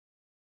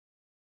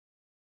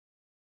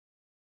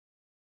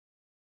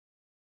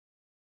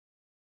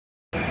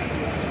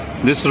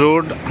This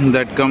road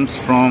that comes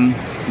from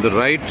the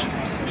right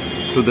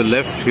to the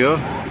left here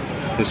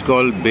is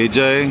called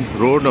Bejai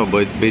Road or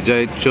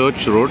Bejai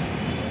Church Road.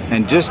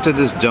 And just at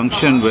this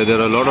junction where there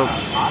are a lot of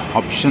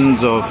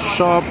options of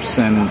shops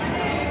and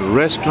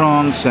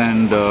restaurants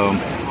and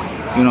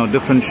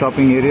different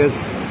shopping areas,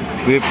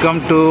 we've come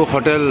to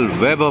Hotel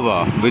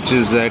Vaibhav, which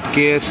is at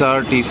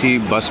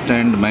KSRTC Bus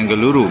Stand,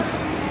 Mangalore.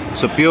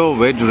 It's a pure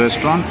veg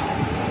restaurant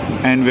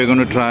and we're going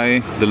to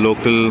try the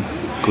local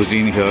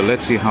cuisine here.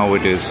 Let's see how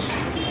it is.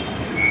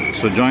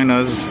 So join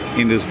us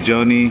in this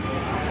journey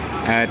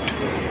at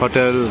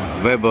Hotel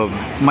Vaibhav.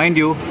 Mind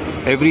you,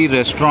 every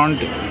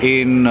restaurant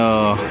in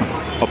or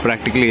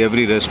practically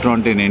every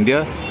restaurant in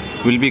India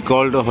will be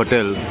called a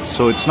hotel.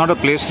 So it's not a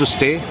place to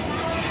stay,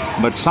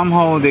 but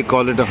somehow they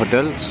call it a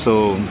hotel.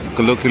 So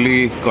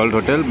colloquially called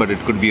hotel, but it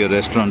could be a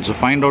restaurant. So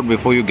find out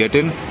before you get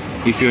in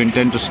if you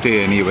intend to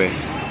stay anywhere.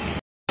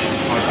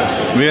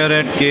 We are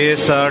at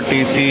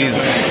KSRTC's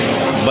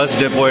bus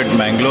depot at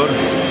Mangalore,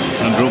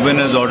 and Ruben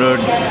has ordered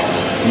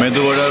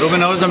Medu Vada. Ruben,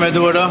 how's the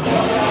Medu Vada?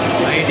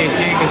 Very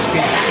tasty, crispy.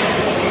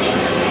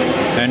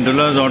 And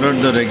Dula has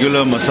ordered the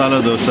regular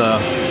masala dosa.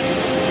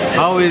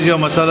 How is your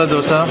masala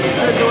dosa? The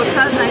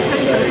dosa is nice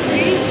and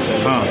crispy,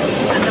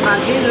 and the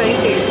bhagi is very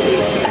tasty.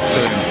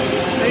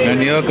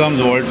 And here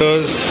comes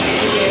Walter's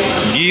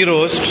ghee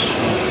roast,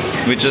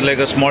 which is like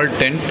a small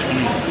tent.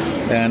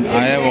 And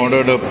I have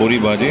ordered a puri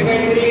bhaji.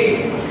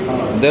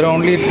 There are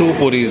only 2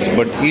 puris,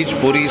 but each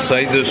puri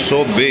size is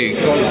so big,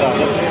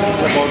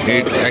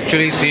 it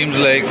actually seems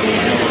like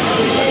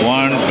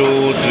 1,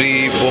 2,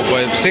 3, 4,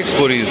 5, 6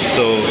 puris.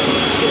 So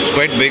it's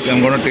quite big. I'm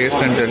going to taste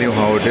and tell you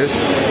how it is.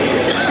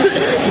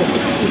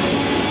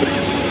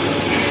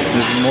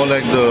 This is more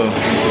like the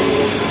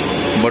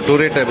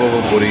bhature type of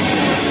a puri.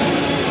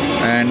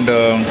 And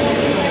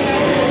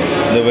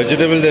the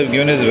vegetable they've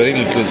given is very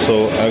little,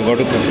 so I've got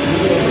to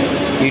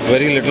eat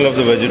very little of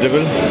the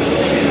vegetable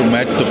to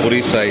match the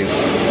puri size.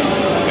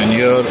 And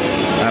here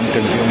I'm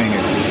consuming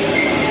it.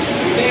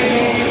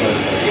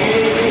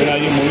 When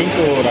are you moving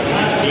to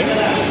Rakhi?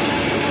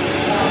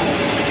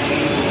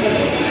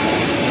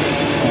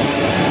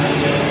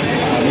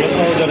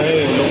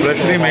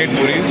 Freshly made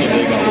puris.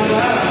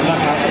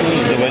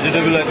 The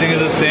vegetable I think is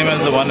the same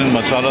as the one in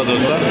masala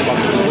dosa.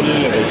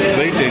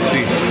 Very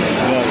tasty.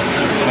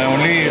 My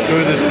only issue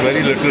is it's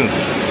very little.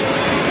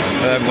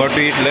 I've got to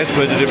eat less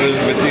vegetables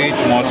with each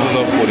morsel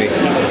of puri.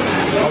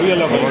 How you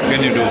love it? What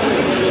can you do?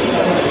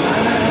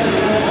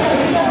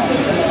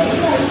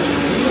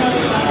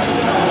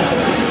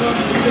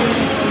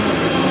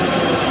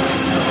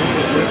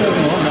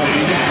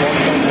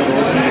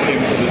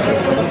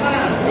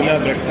 We'll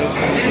have breakfast.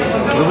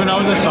 Ruben,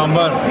 how's the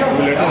sambar?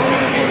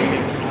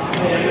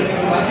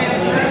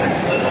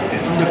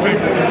 Different.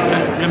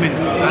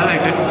 I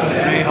like it.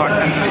 Very hot.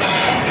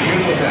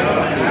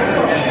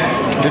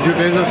 Did you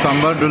taste the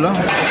sambar, Dula?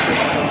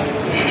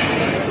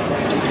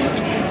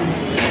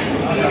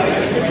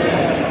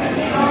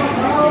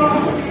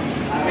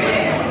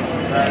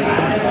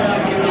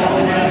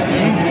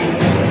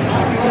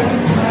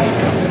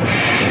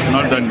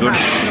 Not that good.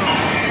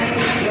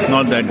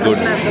 Not that good.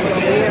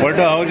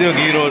 Walter, how's your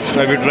ghee roast?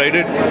 Have you tried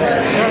it?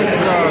 Yes,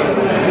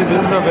 see,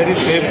 this is a very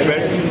safe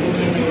bet.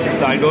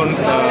 I don't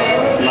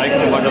like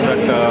much of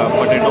that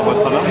potato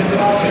masala.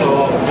 So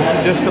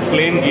just a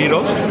plain ghee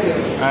roast,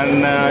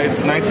 and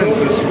it's nice and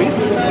crispy.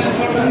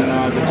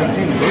 And the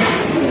chutney is good.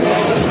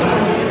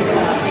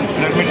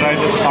 Let me try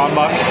the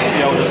sambar.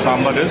 See how the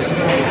sambar is.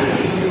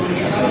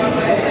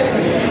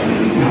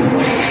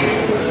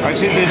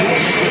 Actually, they do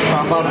this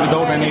sambar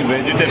without any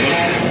vegetables.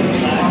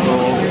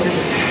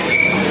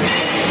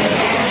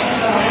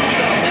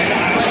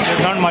 So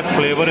there's not much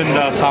flavor in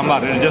the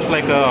sambar. It's just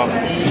like a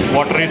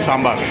watery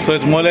sambar. So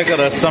it's more like a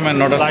rasam and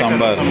not a Like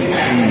sambar.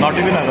 Not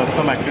even a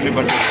rasam actually,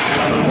 but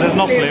there's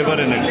no flavor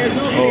in it.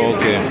 Oh,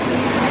 okay.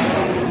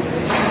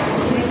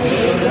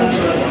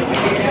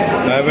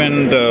 I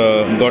haven't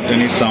got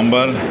any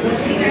sambar,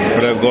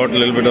 but I've got a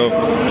little bit of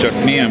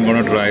chutney. I'm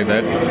going to try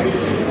that.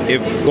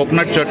 If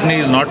coconut chutney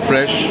is not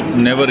fresh,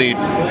 never eat.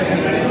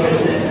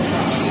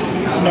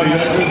 No, you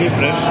have to be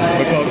fresh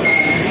because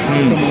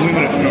it's a moving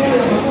restaurant.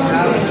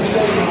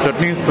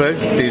 Chutney is fresh,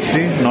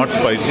 tasty, not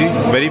spicy,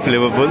 very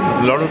flavorful.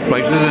 A lot of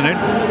spices in it,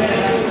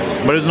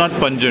 but it's not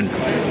pungent.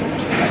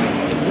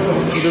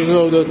 This is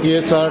how the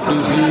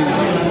KSRTC's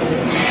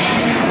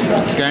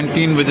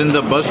canteen within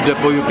the bus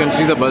depot. You can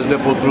see the bus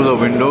depot through the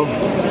window.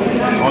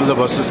 All the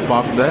buses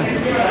parked there.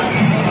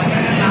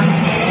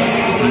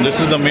 And this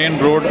is the main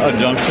road, a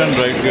junction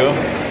right here.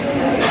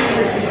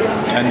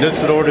 And this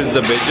road is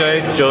the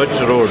Bejai Church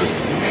Road.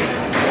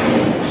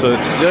 So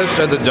it's just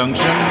at the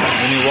junction.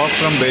 When you walk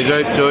from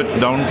Bejai Church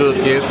down to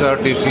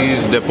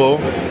KSRTC's depot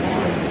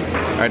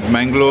at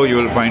Mangalore, you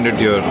will find it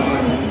here.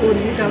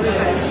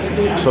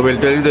 So we'll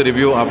tell you the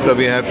review after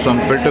we have some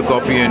filter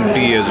coffee and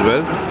tea as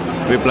well.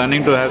 We're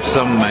planning to have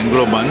some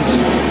Mangalore Buns.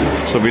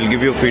 So we'll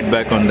give you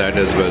feedback on that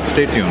as well.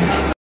 Stay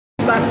tuned.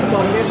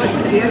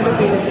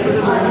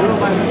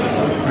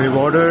 We've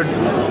ordered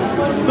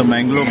the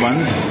Mangalore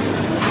Buns.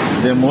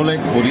 They're more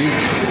like puris.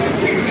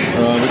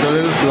 with a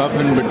little fluff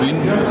in between,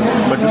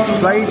 but it's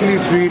slightly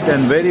sweet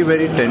and very,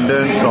 very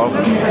tender and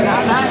soft.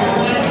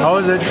 How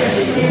is it?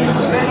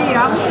 Very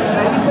yum,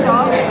 very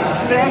soft,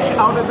 fresh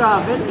out of the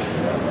oven.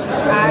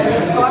 And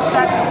it's got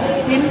that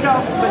hint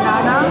of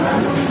banana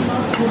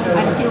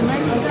and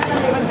cumin.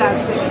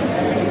 Fantastic.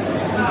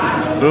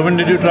 Ruben,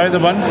 did you try the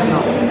bun? No,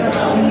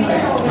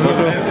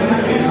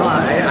 I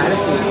had a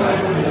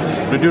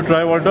piece. Did you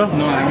try, Walter?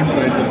 No, I haven't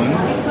tried the bun.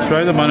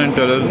 Try the bun and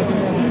tell us.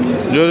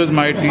 Here is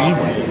my tea.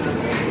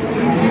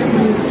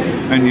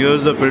 And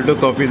here's the filter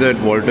coffee that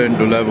Walter and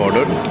Dula have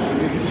ordered.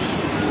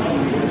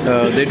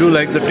 They do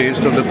like the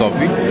taste of the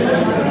coffee,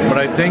 but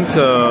I think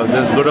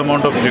there's good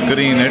amount of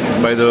chicory in it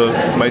by the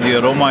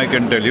aroma, I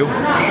can tell you.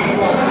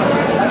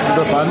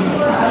 The bun,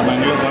 the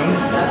Mangalore bun,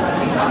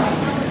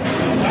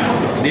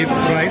 Deep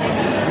fried.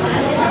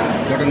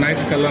 Got a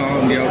nice color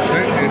on the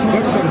outside. It's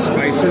got some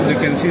spices. You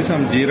can see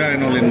some jeera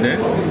and all in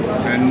there,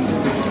 and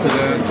it's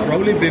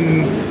probably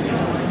been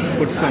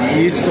put some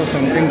yeast or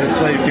something. That's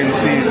why you can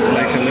see it's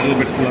like a little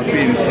bit fluffy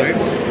inside.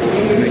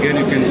 And again,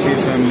 you can see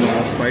some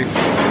spice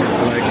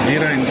like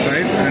jeera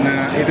inside, and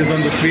it is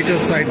on the sweeter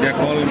side. They're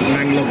called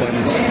Mangalore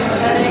Buns.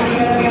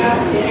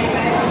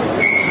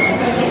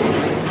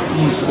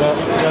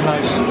 They're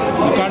nice.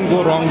 You can't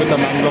go wrong with the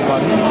Mangalore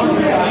Buns.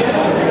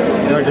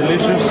 They're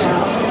delicious,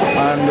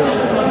 and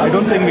I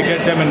don't think we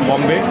get them in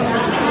Bombay.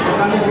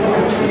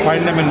 We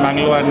find them in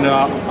Mangalore, and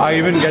I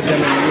even get them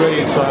in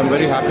UAE, so I'm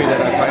very happy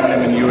that I find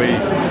them in UAE.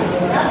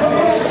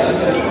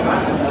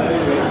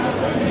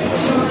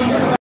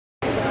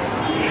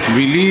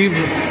 we leave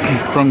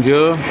from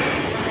here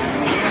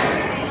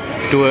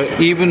to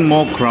an even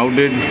more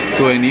crowded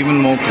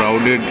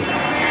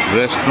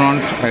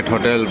restaurant at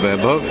Hotel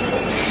Vaibhav.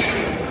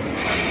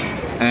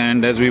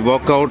 And as we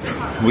walk out,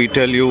 we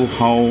tell you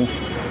how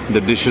the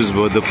dishes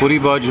were. The puri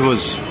bhaj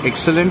was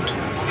excellent,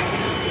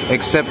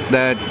 except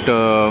that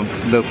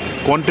the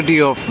quantity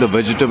of the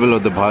vegetable or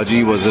the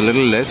bhaji was a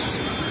little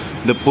less.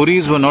 The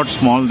puris were not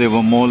small, they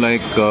were more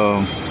like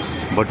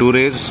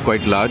bhatures,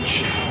 quite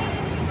large.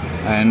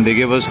 And they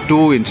gave us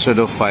 2 instead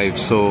of 5.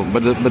 So,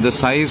 but the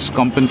size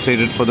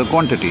compensated for the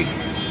quantity.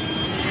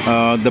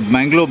 The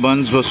Mangalore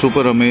buns were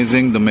super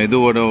amazing. The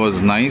medu vada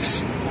was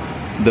nice.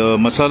 The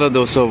masala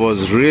dosa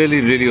was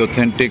really, really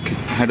authentic.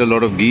 Had a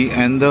lot of ghee,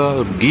 and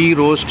the ghee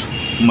roast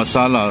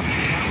masala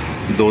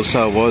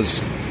dosa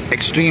was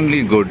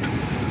extremely good.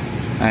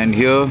 And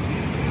here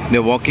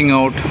they're walking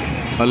out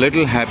a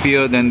little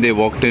happier than they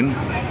walked in,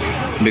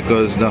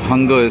 because the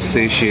hunger is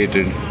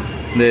satiated.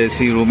 There,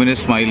 see, Ruben is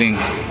smiling,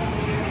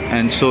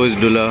 and so is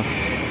Dula.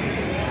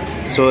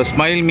 So a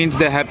smile means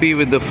they're happy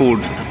with the food.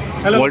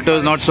 Hello. Walter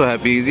is not so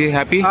happy. Is he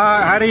happy?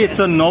 Harry, it's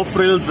a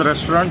no-frills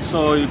restaurant,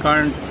 so you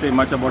can't say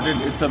much about it.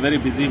 It's a very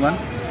busy one,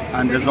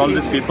 and there's all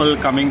these people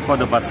coming for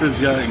the buses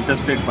here,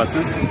 interstate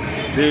buses.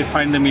 They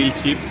find the meal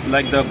cheap.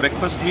 Like the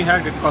breakfast we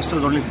had, it cost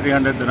us only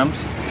 300 dirhams.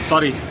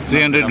 Sorry,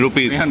 300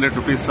 rupees. 300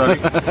 rupees, sorry.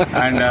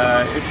 And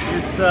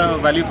it's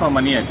value for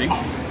money, I think.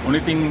 Only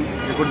thing,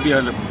 it could be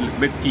a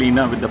bit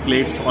cleaner with the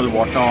plates, all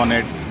water on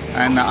it.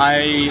 And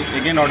I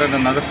again ordered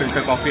another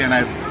filter coffee, and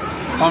I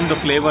found the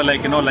flavor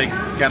like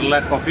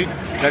Kerala coffee.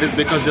 That is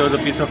because there was a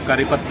piece of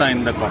curry patta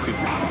in the coffee.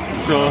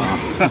 So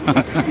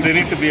they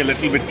need to be a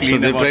little bit clean. So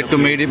they tried to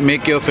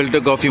make your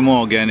filter coffee more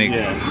organic.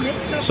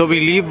 Yeah. So we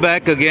leave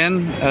back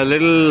again, a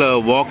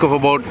little walk of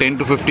about 10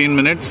 to 15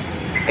 minutes.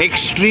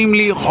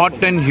 Extremely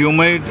hot and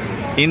humid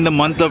in the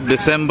month of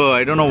December.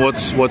 I don't know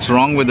what's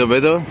wrong with the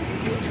weather,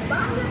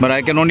 but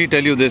I can only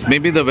tell you this.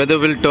 Maybe the weather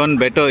will turn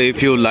better.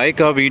 If you like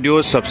our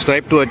videos,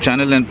 subscribe to our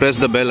channel and press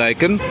the bell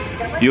icon.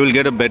 You will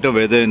get a better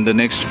weather in the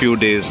next few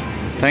days.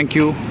 Thank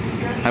you.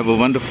 Have a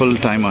wonderful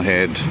time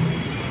ahead.